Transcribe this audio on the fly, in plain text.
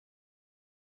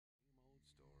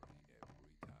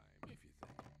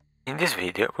In this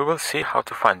video we will see how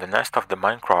to find the nest of the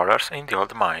Minecrawlers in the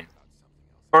old mine.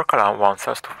 Cor Kalom wants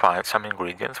us to find some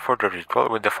ingredients for the ritual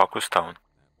with the focus stone.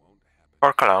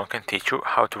 Cor Kalom can teach you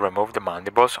how to remove the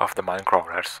mandibles of the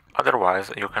Minecrawlers,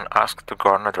 otherwise you can ask to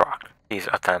Gorna Drak. He is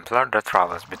a Templar that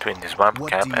travels between the swamp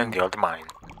camp and the old mine.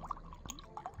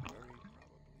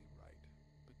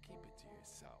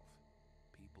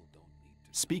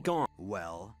 Speak on.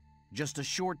 Well, just a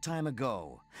short time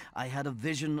ago, I had a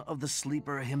vision of the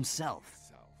sleeper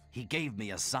himself. He gave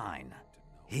me a sign.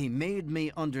 He made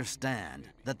me understand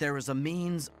that there is a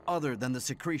means other than the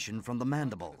secretion from the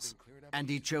mandibles, and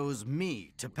he chose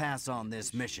me to pass on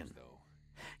this mission.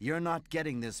 You're not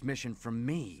getting this mission from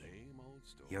me.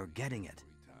 You're getting it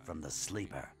from the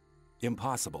sleeper.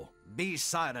 Impossible. Be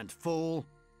silent, fool.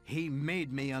 He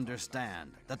made me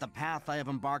understand that the path I have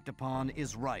embarked upon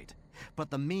is right, but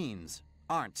the means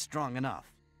aren't strong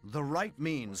enough. The right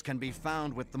means can be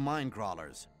found with the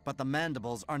Minecrawlers, but the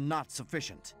mandibles are not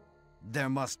sufficient. There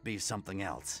must be something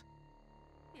else.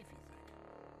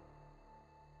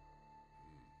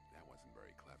 That wasn't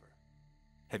very clever.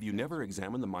 Have you never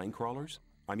examined the Minecrawlers?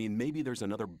 I mean, maybe there's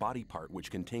another body part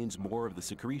which contains more of the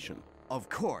secretion. Of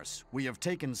course, we have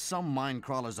taken some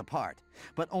Minecrawlers apart,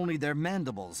 but only their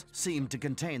mandibles seem to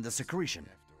contain the secretion.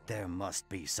 There must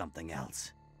be something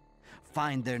else.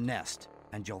 Find their nest,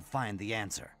 and you'll find the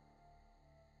answer.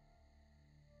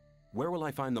 Where will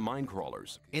I find the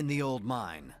Minecrawlers? In the old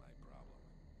mine.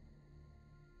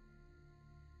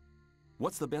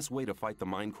 What's the best way to fight the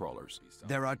Minecrawlers?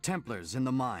 There are Templars in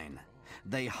the mine.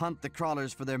 They hunt the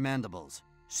crawlers for their mandibles.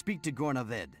 Speak to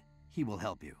Gornaved. He will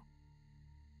help you.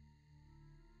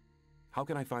 How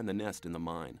can I find the nest in the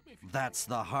mine? That's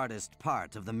the hardest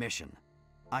part of the mission.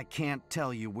 I can't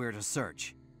tell you where to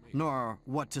search, nor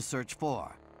what to search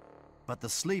for. But the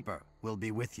sleeper will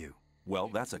be with you. Well,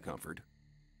 that's a comfort.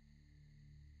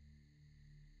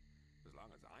 As long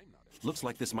as I'm not Looks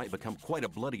like this might become quite a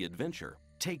bloody adventure.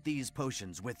 Take these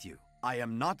potions with you. I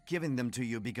am not giving them to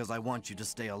you because I want you to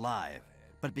stay alive,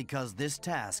 but because this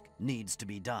task needs to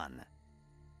be done.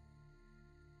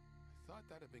 thought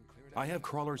that had been cleared I up. have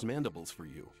Crawler's mandibles for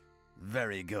you.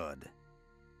 Very good.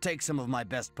 Take some of my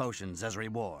best potions as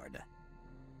reward.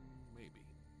 Maybe.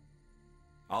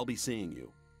 I'll be seeing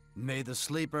you. May the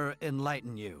sleeper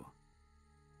enlighten you.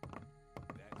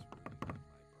 That's really not my problem.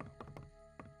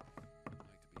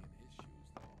 I'd like to be in his shoes,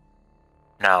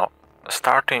 though. Now,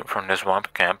 starting from the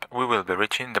swamp camp, we will be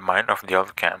reaching the mine of the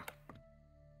old camp.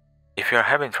 If you are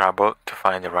having trouble to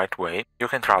find the right way, you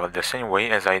can travel the same way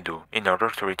as I do in order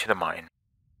to reach the mine.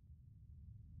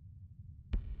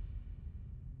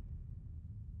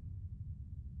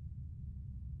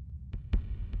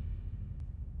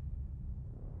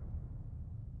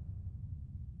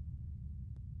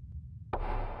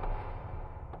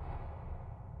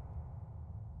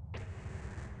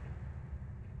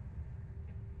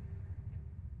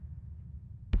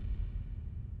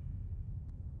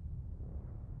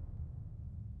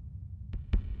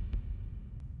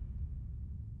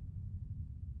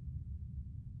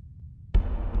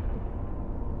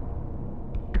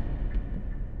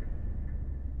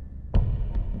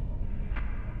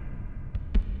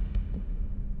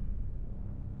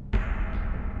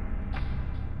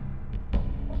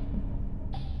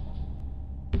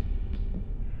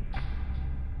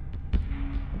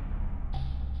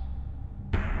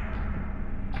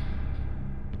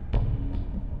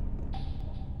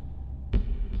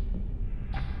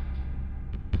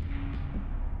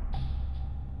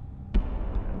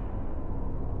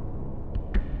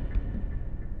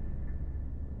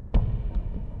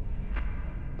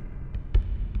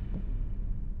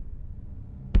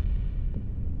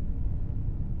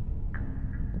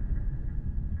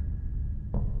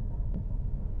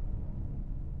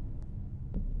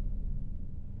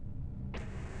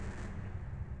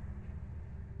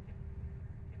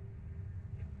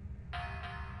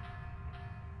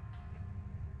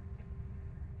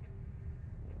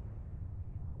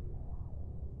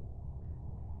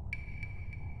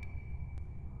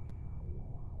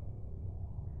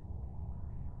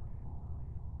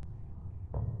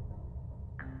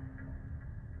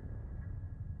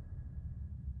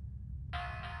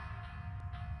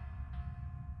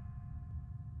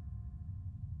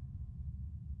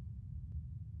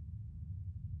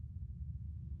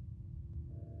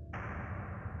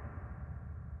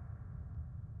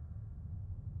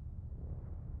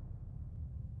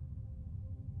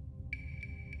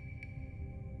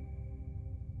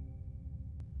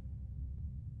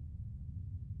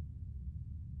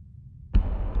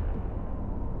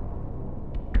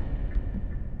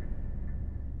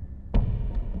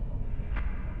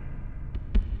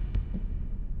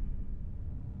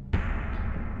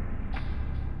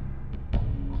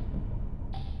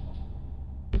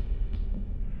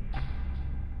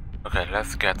 Okay,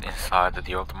 let's get inside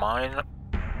the old mine.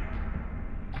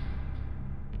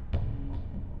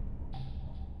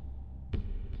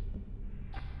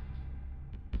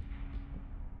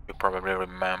 You probably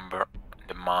remember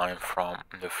the mine from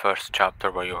the first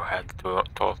chapter where you had to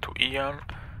talk to Ian,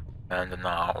 and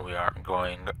now we are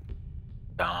going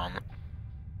down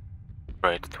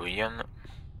straight to Ian.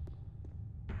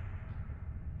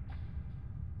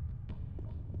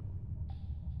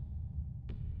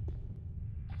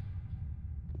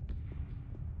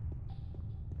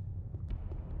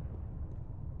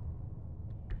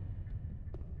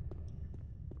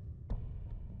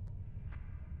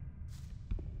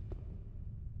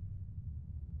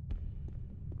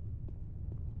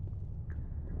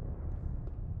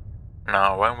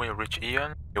 Now when we reach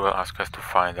Ian, he will ask us to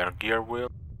find our gear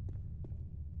wheel.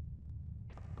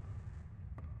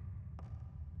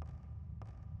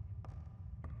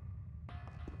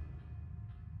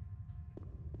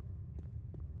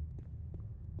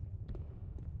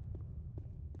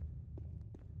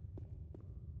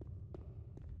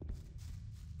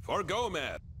 For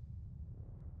Gomez!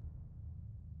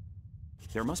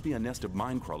 There must be a nest of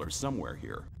Minecrawlers somewhere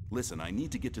here. Listen, I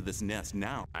need to get to this nest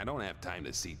now. I don't have time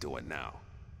to see to it now.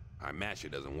 Our masher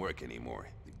doesn't work anymore.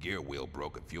 The gear wheel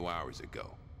broke a few hours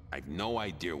ago. I've no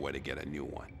idea where to get a new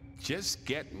one. Just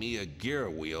get me a gear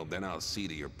wheel, then I'll see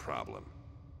to your problem.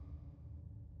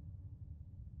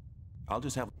 I'll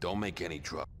just have... Don't make any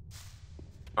trouble.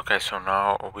 Okay, so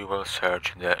now we will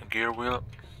search the gear wheel.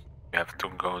 We have to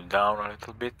go down a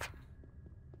little bit.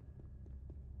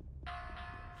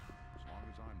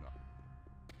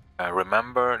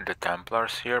 Remember the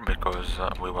Templars here, because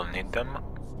we will need them.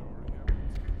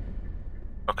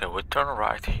 Okay, we turn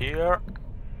right here.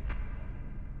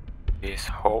 This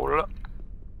hole.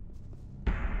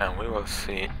 And we will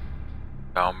see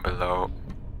down below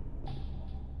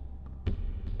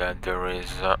that there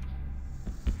is a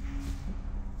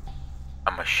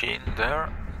machine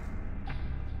there.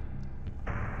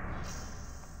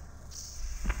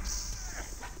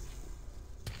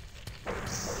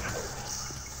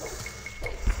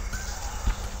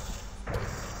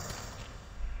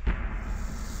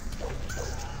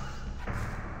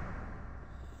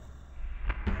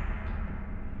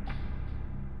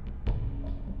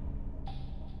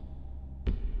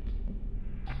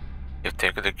 You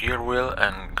take the gear wheel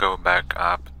and go back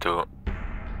up to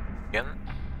Ian.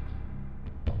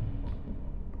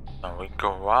 And we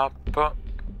go up.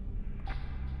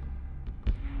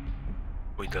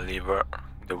 We deliver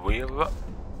the wheel.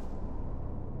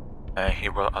 And he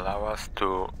will allow us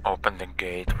to open the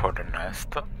gate for the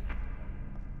nest.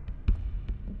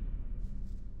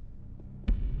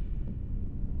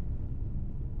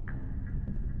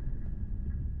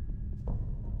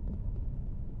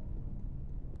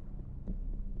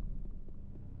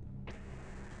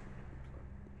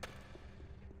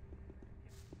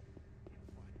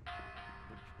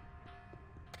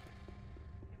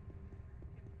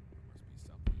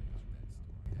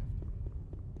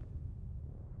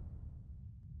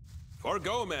 For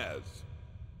Gomez!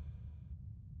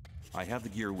 I have the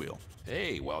gear wheel.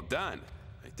 Hey, well done.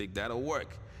 I think that'll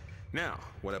work. Now,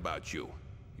 what about you?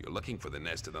 You're looking for the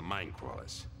nest of the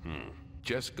Minecrawlers.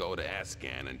 Just go to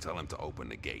Ascan and tell him to open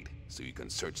the gate, so you can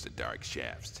search the dark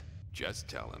shafts. Just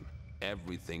tell him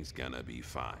everything's gonna be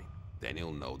fine. Then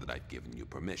he'll know that I've given you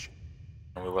permission.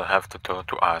 We will have to talk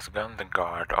to Asgan, the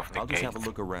guard of the I'll gate. just have a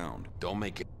look around. Don't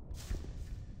make it...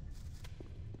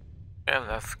 Okay,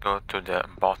 let's go to the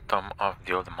bottom of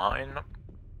the old mine.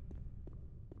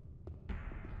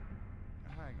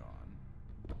 Hang on.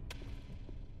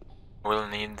 We'll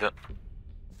need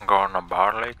Gorna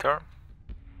Bar later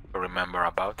to remember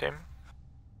about him.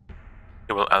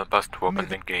 He will help us to open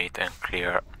the gate and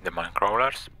clear the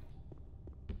Minecrawlers.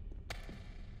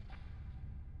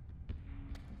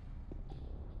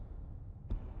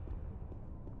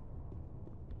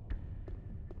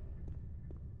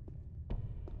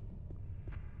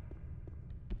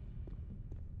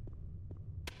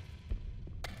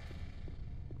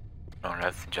 Now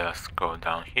let's just go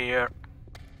down here.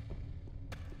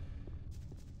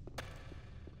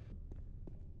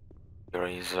 There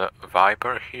is a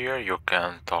Viper here, you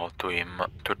can talk to him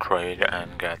to trade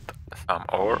and get some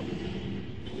ore.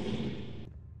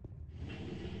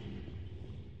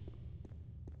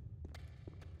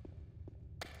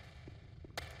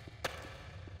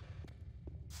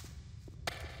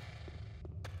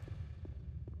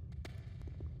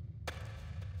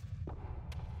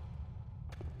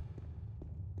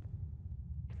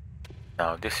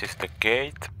 Now this is the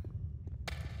gate.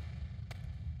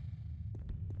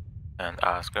 And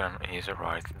Asgard is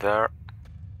right there.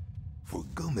 For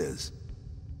Gomez.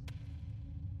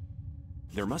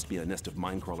 There must be a nest of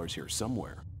Minecrawlers here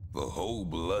somewhere. The whole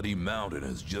bloody mountain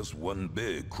is just one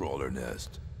big crawler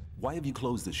nest. Why have you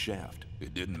closed this shaft?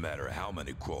 It didn't matter how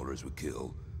many crawlers we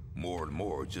killed. More and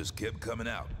more just kept coming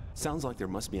out. Sounds like there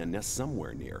must be a nest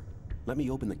somewhere near. Let me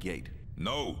open the gate.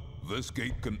 No, this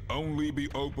gate can only be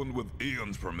opened with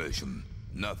Ian's permission.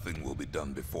 Nothing will be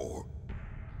done before.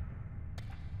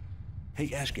 Hey,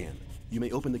 Ashgan, you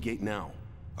may open the gate now.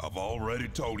 I've already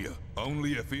told you,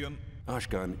 only if Ian...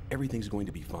 Ashgan, everything's going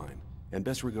to be fine. And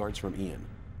best regards from Ian.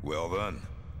 Well then,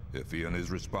 if Ian is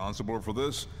responsible for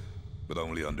this, but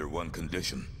only under one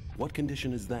condition. What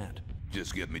condition is that?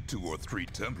 Just get me 2 or 3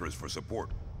 Templars for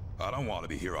support. I don't want to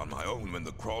be here on my own when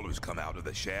the crawlers come out of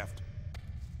the shaft.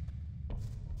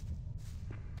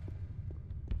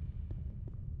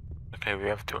 Okay, we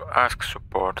have to ask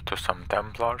support to some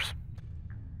Templars.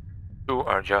 2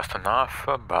 are just enough,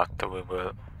 but we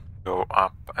will go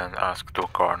up and ask to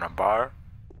Corner Bar.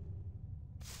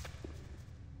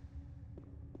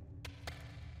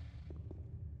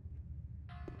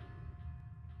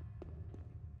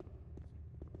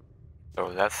 So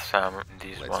let's sum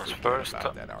these ones first.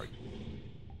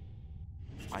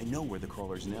 I know where the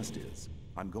crawler's nest is.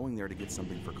 I'm going there to get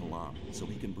something for Kalom, so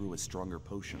he can brew a stronger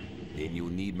potion. Then you'll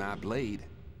need my blade.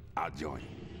 I'll join you.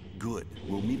 Good.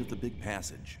 We'll meet at the big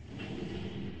passage.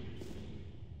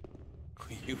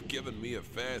 You've given me a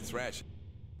fair thrashing.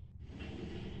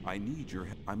 I need your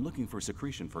help. I'm looking for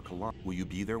secretion for Kalom. Will you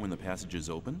be there when the passage is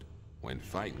opened? When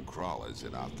fighting crawlers,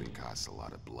 it often costs a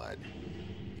lot of blood.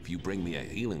 If you bring me a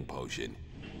healing potion,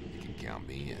 you can count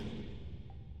me in.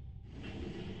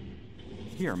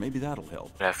 Here, maybe that'll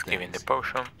help. Let's give him the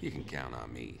potion. You can count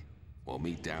on me. We'll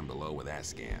meet down below with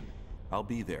Ascan. I'll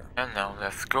be there. And now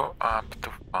let's go up to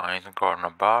find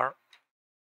Corner Bar.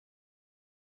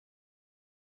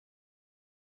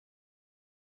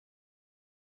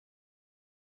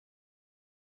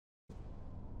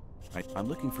 I'm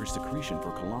looking for secretion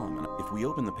for Kalom, and if we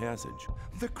open the passage...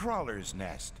 The crawler's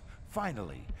nest.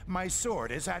 Finally, my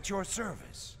sword is at your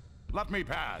service. Let me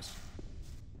pass.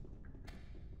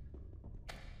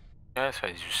 Yes,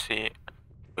 as you see,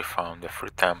 we found the 3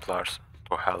 Templars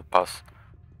to help us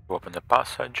to open the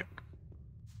passage.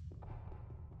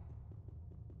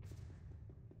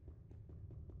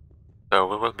 So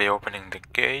we will be opening the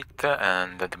gate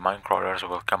and the Minecrawlers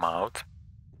will come out.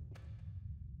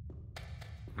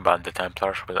 But the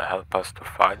Templars will help us to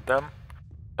fight them.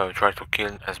 So try to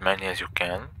kill as many as you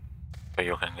can, so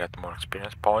you can get more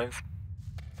experience points.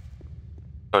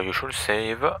 So you should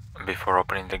save before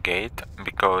opening the gate,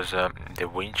 because the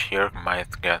winch here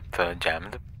might get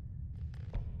jammed.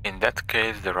 In that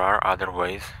case, there are other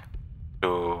ways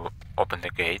to open the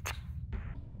gate.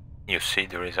 You see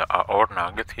there is a ore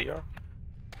nugget here,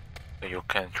 so you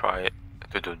can try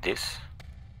to do this.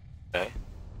 Okay,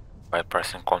 by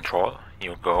pressing Control,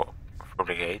 you go through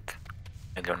the gate.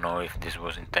 I don't know if this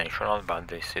was intentional, but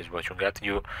this is what you get.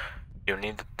 You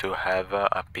need to have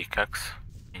a pickaxe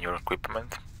in your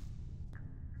equipment.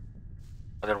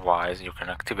 Otherwise, you can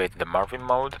activate the Marvin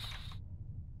mode.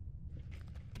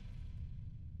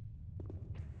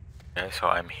 Okay, so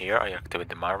I'm here, I activate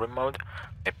the Marvin mode.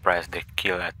 I press the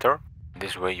key letter.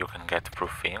 This way you can get through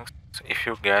things. If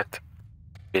you get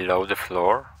below the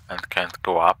floor and can't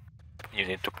go up, you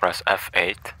need to press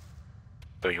F8,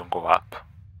 so you go up.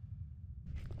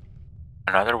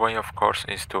 Another way, of course,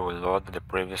 is to load the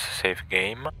previous save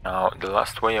game. Now, the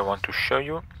last way I want to show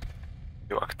you,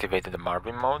 you activate the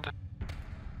Marvin mode.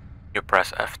 You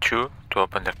press F2 to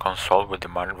open the console with the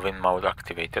Marvin mode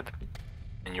activated.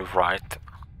 And you write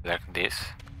like this.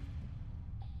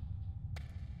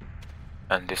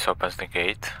 And this opens the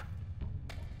gate.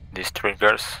 This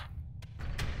triggers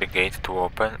the gate to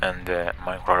open and the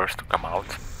Minecrawlers to come out.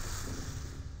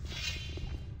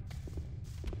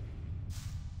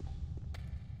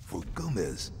 For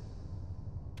Gomez.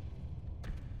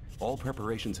 All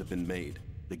preparations have been made.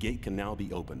 The gate can now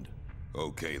be opened.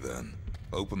 Okay then.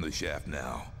 Open the shaft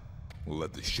now. We'll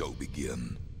let the show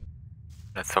begin.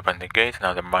 Let's open the gate.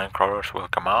 Now the Minecrawlers will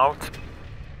come out.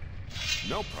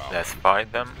 No problem. Let's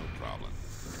fight them. No problem.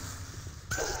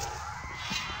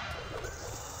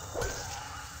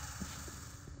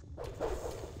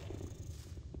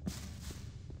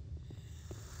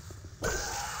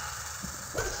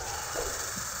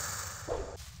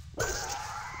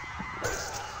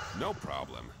 No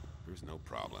problem. There's no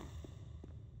problem.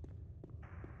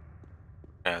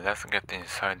 Okay, let's get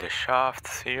inside the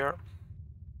shafts here.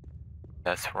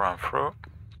 Let's run through.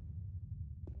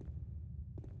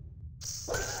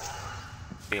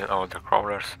 Kill all the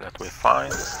crawlers that we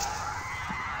find.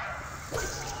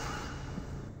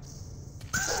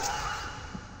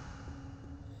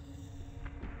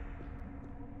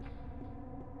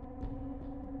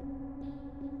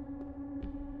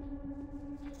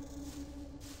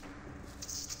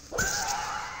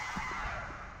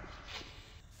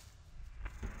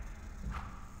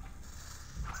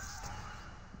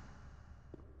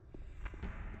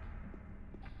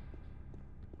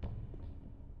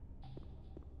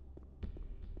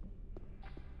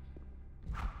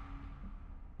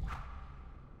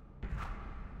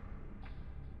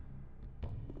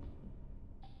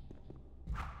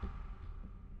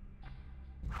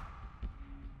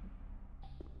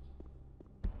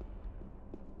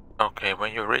 Okay,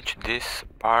 when you reach this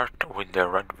part with the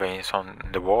red veins on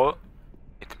the wall,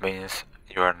 it means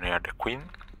you are near the queen.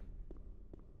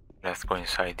 Let's go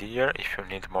inside here. If you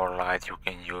need more light, you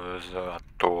can use a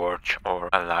torch or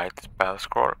a light spell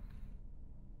scroll.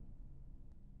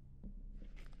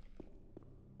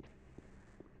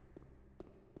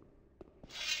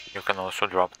 You can also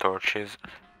drop torches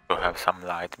to have some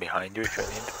light behind you if you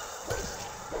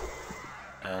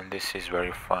need. And this is where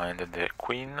you find the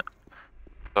queen.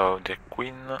 So the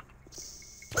queen can't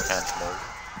move.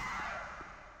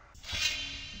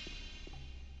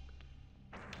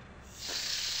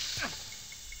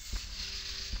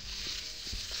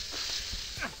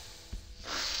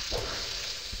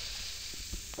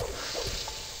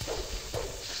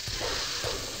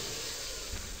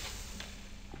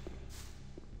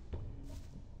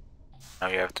 Now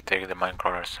you have to take the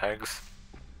Minecrawler's eggs.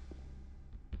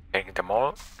 Take them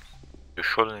all. You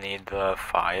should need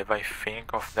 5, I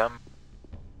think, of them.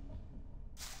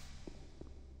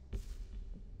 You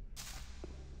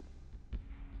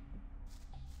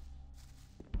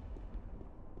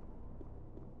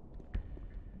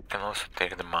can also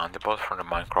take the mandibles from the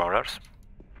Minecrawlers.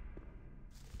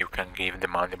 You can give the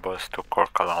mandibles to Cor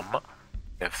Kalom.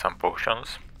 Get some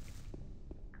potions.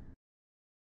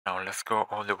 Now let's go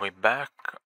all the way back.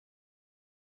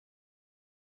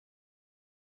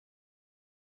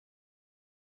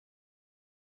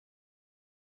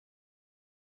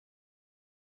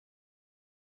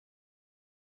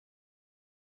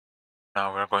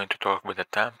 Now we're going to talk with the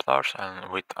Templars and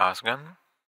with Asgan.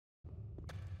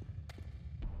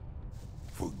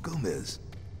 For Gomez.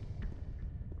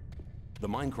 The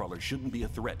Minecrawlers shouldn't be a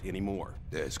threat anymore.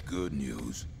 That's good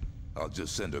news. I'll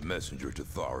just send a messenger to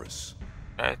Thoris.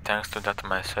 Okay, thanks to that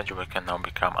message we can now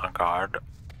become a guard.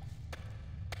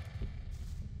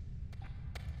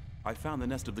 I found the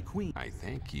nest of the queen. I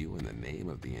thank you in the name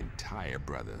of the entire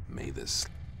brother. May the...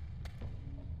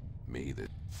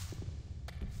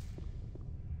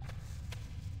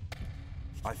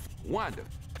 Wanda!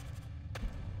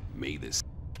 May this...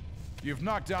 You've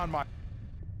knocked down my...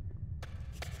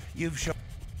 You've shown...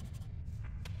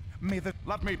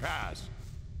 Let me pass.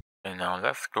 Okay, now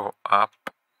let's go up.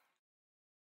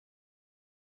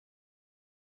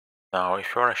 Now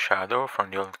if you're a shadow from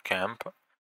the old camp,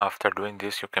 after doing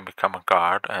this you can become a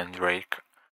guard, and Drake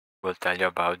will tell you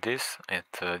about this at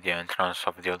the entrance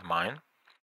of the old mine.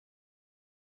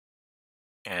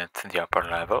 At the upper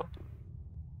level.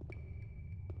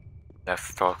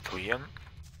 Let's talk to Ian.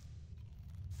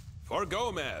 For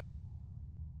Gomez!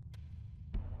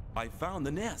 I found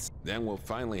the nest. Then we'll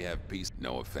finally have peace.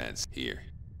 No offense. Here.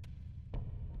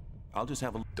 I'll just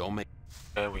have a... Don't make...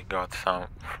 Okay, we got some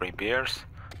free beers.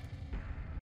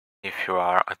 If you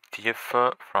are a thief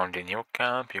from the new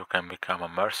camp, you can become a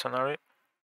mercenary.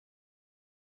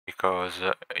 Because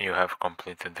you have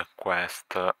completed the quest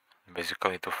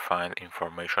basically to find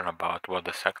information about what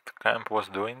the sect camp was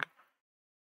doing.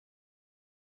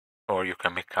 Or you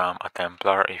can become a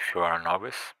Templar if you are a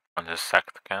novice from the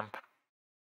sect camp.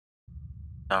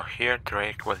 Now here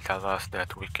Drake will tell us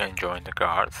that we can join the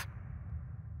guards.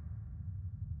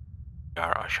 We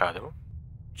are a shadow.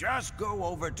 Just go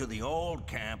over to the old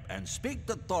camp and speak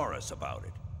to Thoris about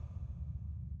it.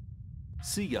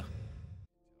 See ya.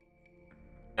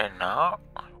 And now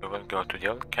we will go to the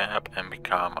old camp and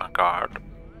become a guard.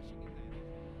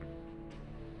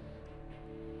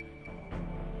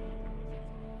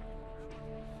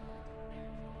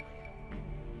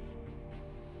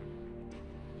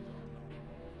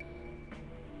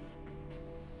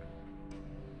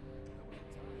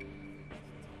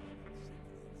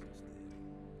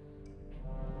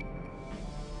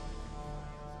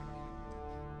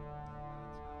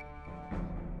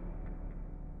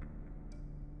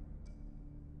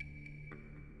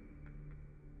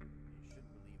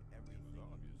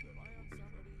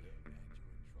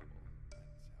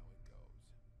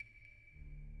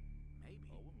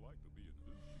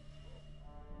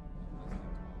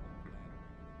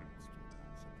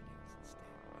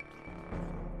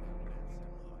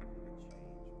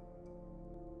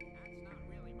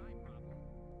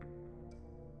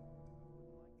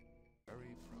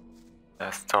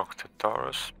 Let's talk to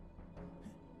Taurus.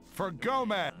 For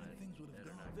Gomez!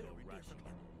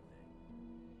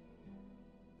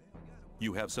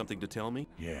 You have something to tell me?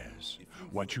 Yes.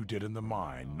 What you did in the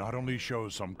mine not only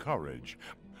shows some courage,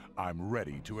 I'm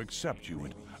ready to accept you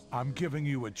and I'm giving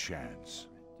you a chance.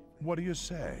 What do you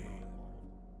say?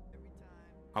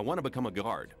 I want to become a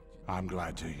guard. I'm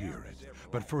glad to hear it.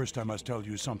 But first I must tell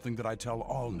you something that I tell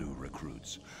all new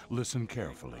recruits. Listen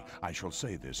carefully. I shall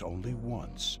say this only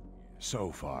once.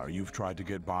 So far, you've tried to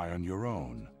get by on your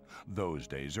own. Those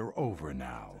days are over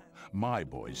now. My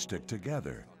boys stick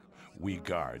together. We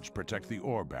guards protect the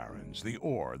ore barons, the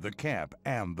ore, the camp,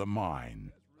 and the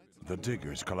mine. The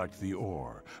diggers collect the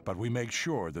ore, but we make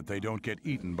sure that they don't get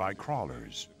eaten by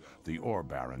crawlers. The ore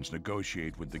barons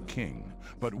negotiate with the king,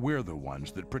 but we're the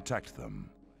ones that protect them.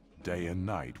 Day and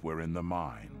night we're in the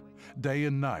mine. Day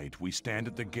and night we stand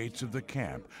at the gates of the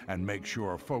camp and make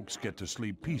sure folks get to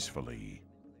sleep peacefully.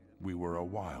 We were a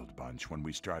wild bunch when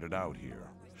we started out here,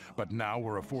 but now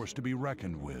we're a force to be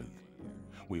reckoned with.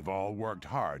 We've all worked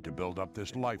hard to build up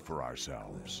this life for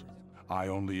ourselves. I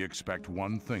only expect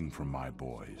one thing from my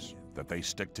boys, that they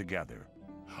stick together.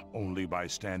 Only by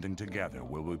standing together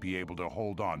will we be able to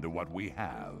hold on to what we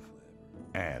have,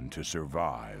 and to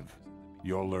survive.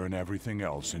 You'll learn everything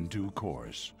else in due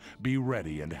course. Be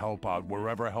ready and help out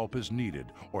wherever help is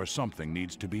needed or something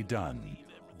needs to be done.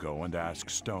 Go and ask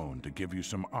Stone to give you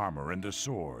some armor and a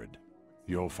sword.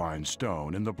 You'll find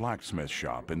Stone in the blacksmith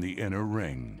shop in the inner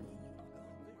ring.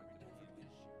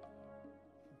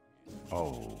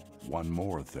 Oh, one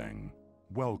more thing.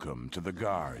 Welcome to the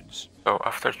guards. So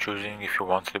after choosing if you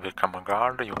want to become a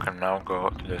guard, you can now go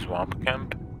to the swamp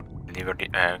camp, deliver the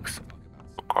eggs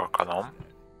to Cor Kalom.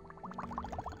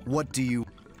 What do you...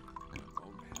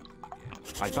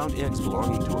 I found eggs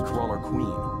belonging to a crawler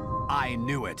queen. I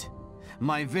knew it.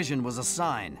 My vision was a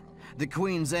sign. The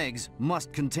queen's eggs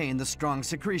must contain the strong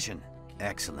secretion.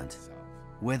 Excellent.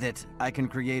 With it, I can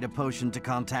create a potion to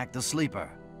contact the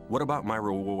sleeper. What about my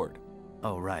reward?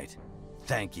 Oh, right.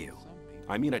 Thank you.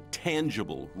 I mean a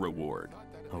tangible reward.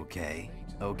 Okay.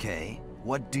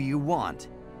 What do you want?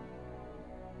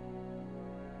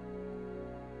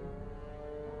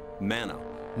 Mana.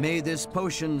 May this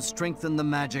potion strengthen the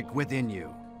magic within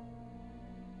you.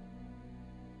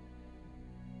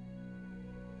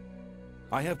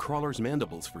 I have Crawler's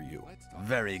mandibles for you.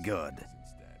 Very good.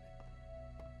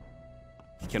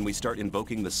 Can we start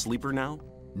invoking the sleeper now?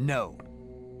 No.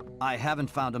 I haven't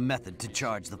found a method to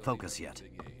charge the focus yet.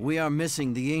 We are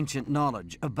missing the ancient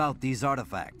knowledge about these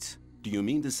artifacts. Do you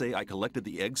mean to say I collected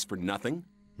the eggs for nothing?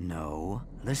 No.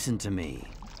 Listen to me.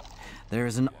 There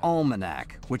is an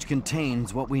almanac which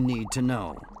contains what we need to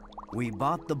know. We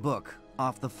bought the book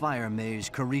off the fire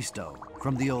mage Caristo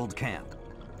from the old camp.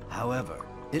 However,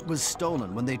 it was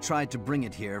stolen when they tried to bring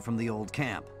it here from the old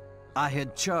camp. I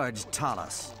had charged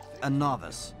Talas, a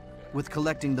novice, with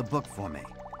collecting the book for me,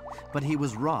 but he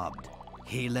was robbed.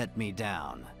 He let me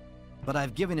down. But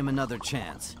I've given him another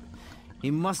chance.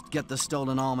 He must get the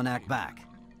stolen almanac back.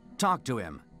 Talk to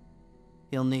him.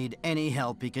 He'll need any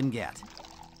help he can get.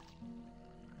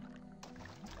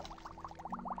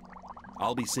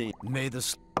 I'll be seeing... May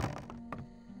the...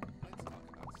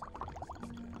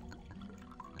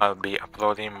 I'll be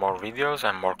uploading more videos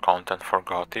and more content for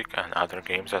Gothic and other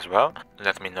games as well.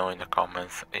 Let me know in the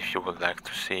comments if you would like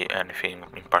to see anything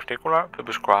in particular.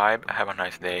 Subscribe, have a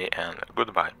nice day, and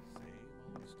goodbye.